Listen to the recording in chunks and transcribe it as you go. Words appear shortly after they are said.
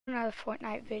another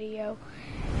Fortnite video.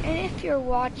 And if you're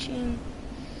watching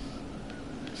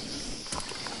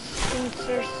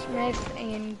Spencer Smith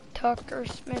and Tucker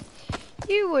Smith,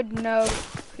 you would know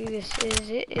who this is.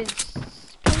 It is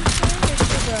Spencer, it's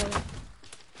your brother.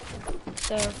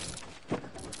 So,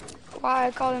 why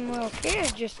I call him little kid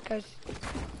is just because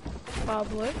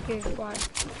public is why.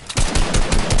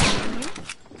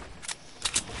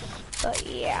 But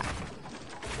yeah,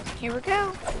 here we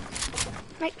go.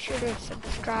 Make sure to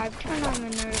subscribe, turn on the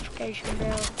notification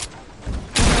bell,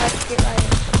 and let's get right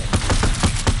into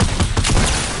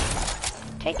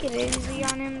it. Take it easy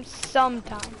on him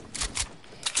sometime.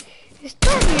 He's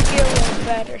starting to get a little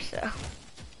better, so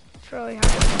it's really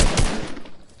hard.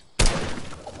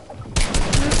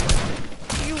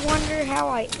 You wonder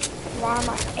why am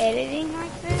I editing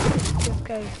like this? It's just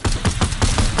because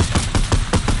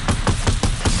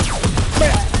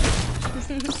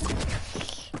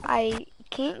I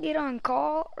can't get on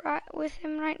call with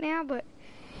him right now, but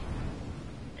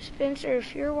Spencer,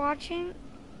 if you're watching,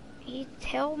 he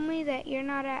told me that you're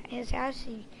not at his house,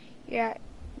 you're at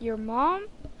your mom's.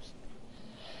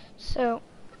 So,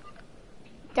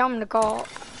 tell him to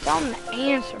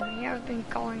answer me. I've been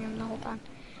calling him the whole time.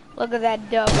 Look at that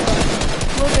dub.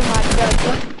 Look at my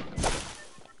dub.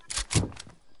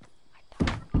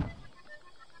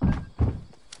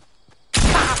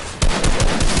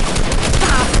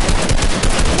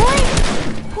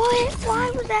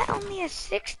 Why was that only a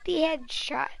 60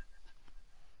 headshot?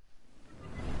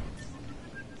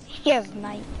 He has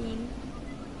 19.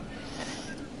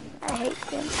 I hate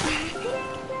them.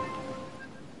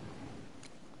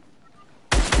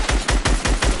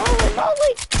 Holy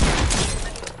moly!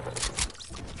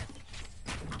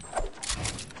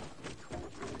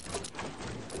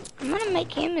 I'm gonna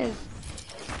make him as...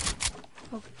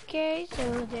 Okay,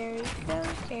 so there he goes.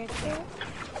 There.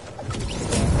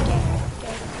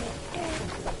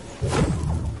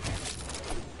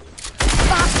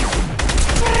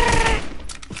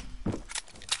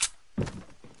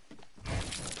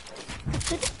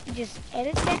 Just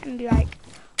edit that and be like,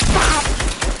 pop,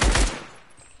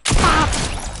 pop.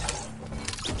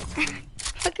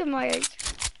 Look at my age.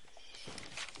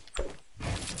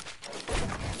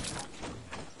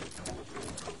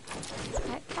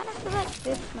 I kind of feel like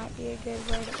this might be a good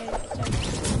way to edit stuff.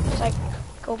 It's like,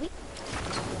 Kobe.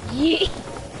 Yeah.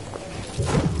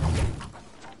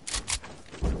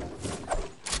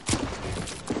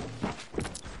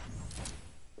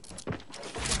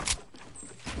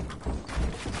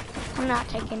 I'm not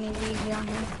taking it easy on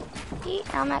him.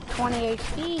 I'm at 20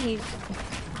 HP. He's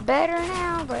better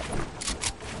now, but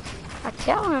I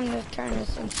tell him to turn his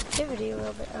sensitivity a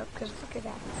little bit up, because look at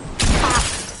that.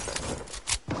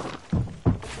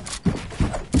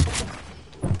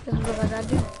 This is what I gotta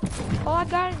do. All I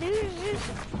gotta do is just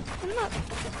him up.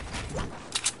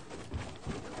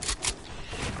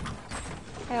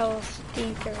 Hell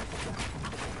stinker.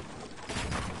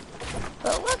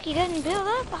 But look, he doesn't build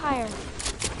up higher.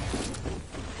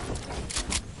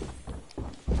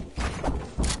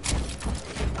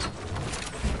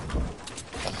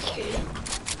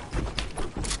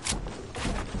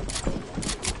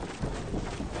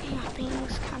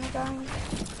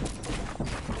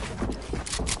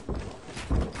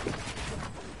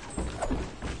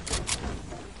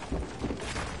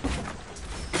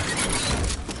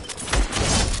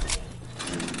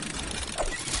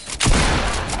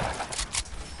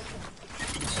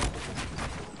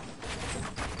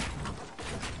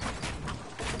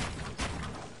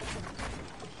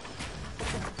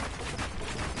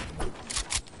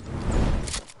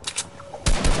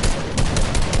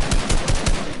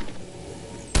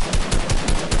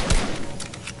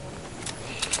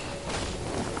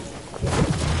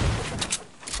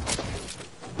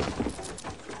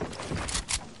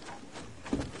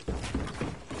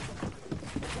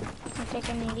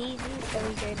 Taking it easy so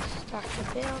we could start to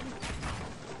build.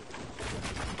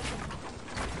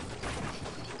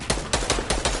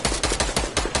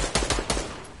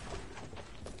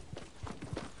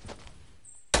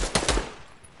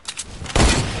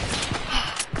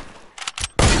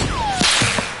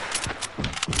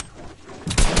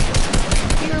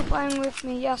 You were playing with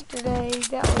me yesterday,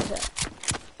 that was it.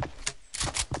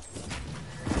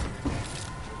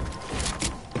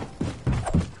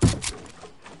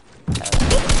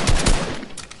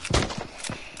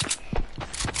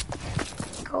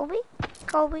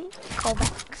 Kobe,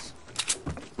 callbacks.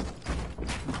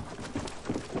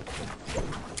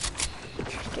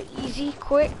 Just an easy,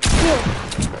 quick kill.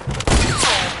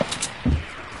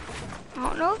 I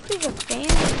don't know if he's a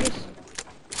fan or just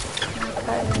my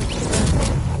cousin.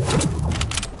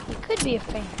 He could be a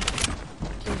fan.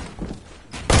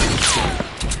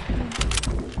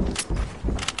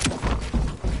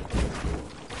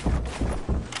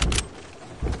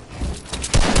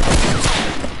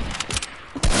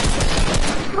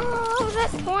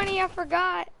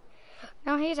 forgot.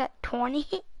 No, he's at 20.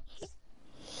 So,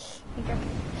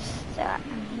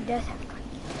 he does have 20.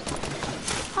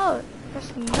 Oh,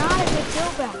 that's not a good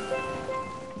kill back.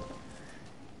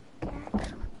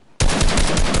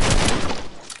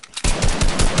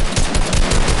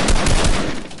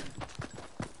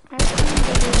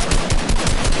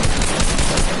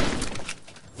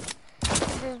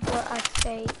 This is what I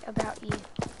say about you.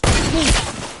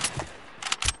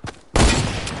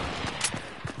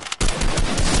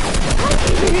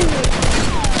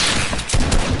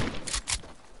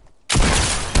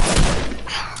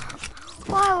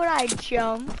 Why would I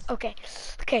jump? Okay,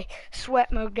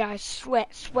 sweat mode, guys, sweat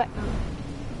mode.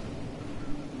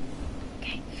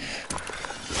 Okay,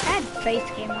 if I had face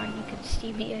cam on, you could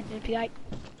see me and it'd be like,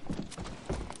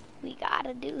 we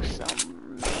gotta do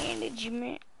some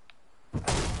management.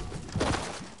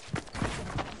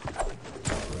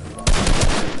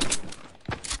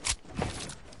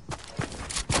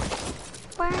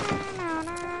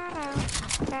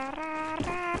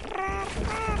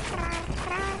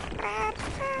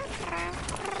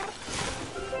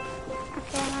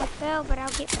 But I'll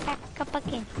get back up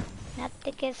again.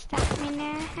 Nothing can stop me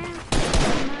now. I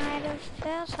might have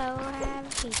fell so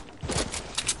heavy.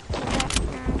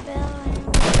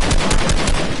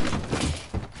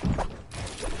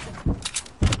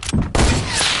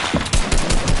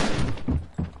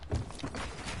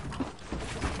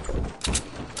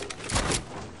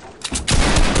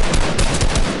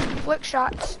 Flick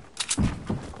shots.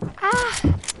 Ah!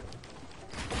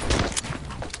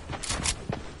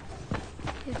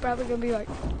 He's probably gonna be like,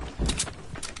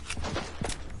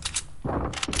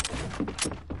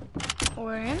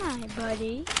 where am I,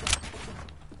 buddy?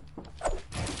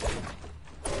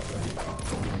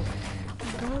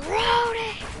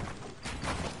 Brody!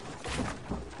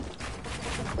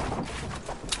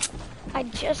 I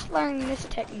just learned this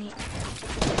technique.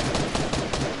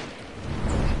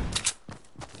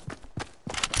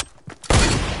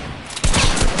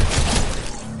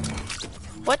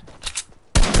 What?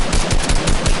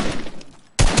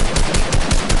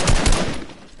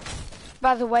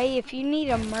 By the way, if you need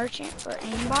a merchant for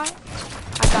aimbot,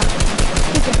 I got it.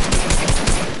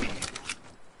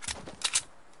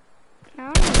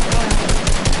 No,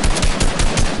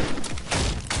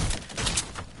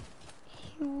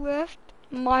 he left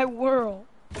my world.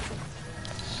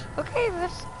 Okay,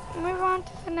 let's move on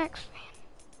to the next man.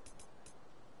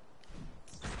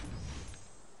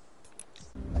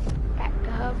 Back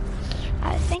up.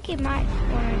 I think he might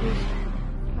want to do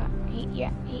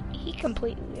something. He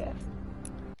completely left.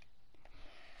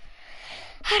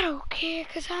 I don't care,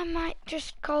 cause I might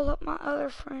just call up my other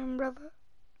friend, brother.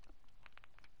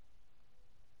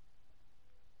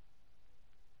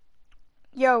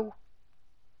 Yo,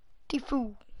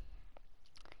 Tfue.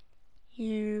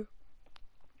 Yeah.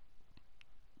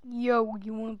 Yo,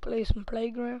 you wanna play some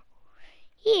playground?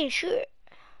 Yeah, sure.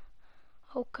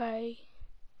 Okay.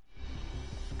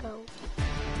 Let's go.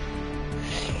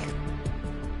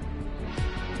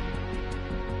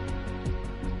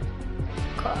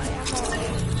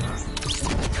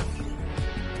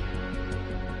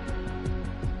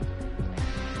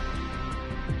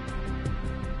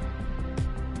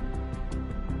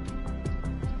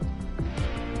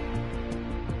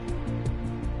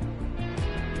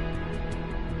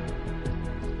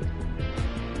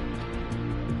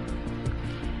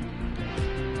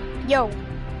 Yo.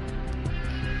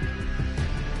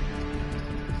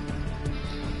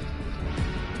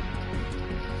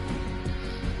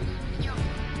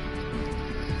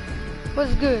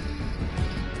 What's good?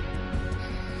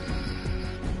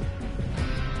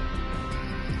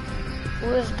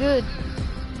 What's good?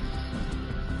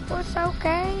 What's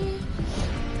okay?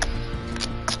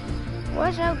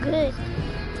 What's so good?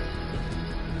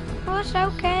 What's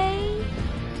okay?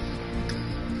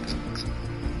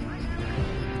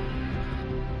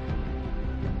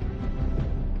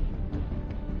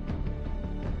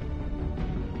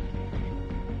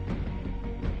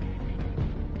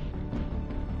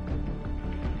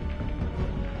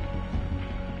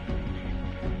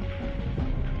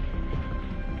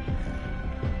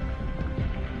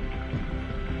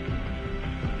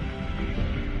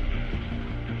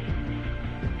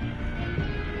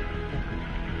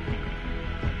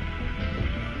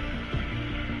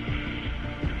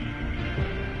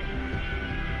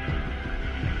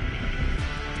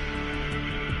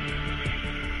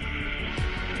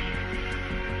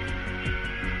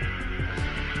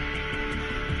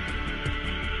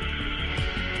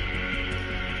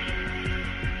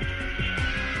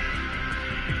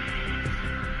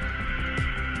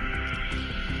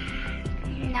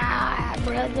 Nah,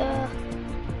 brother.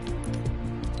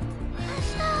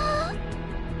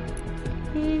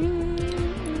 I'm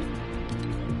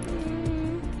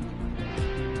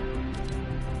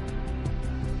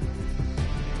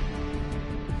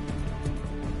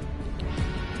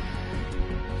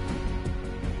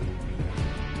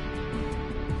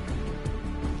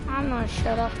gonna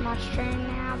shut off my stream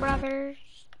now, brothers.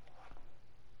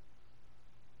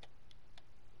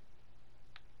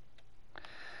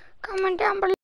 Comment down below.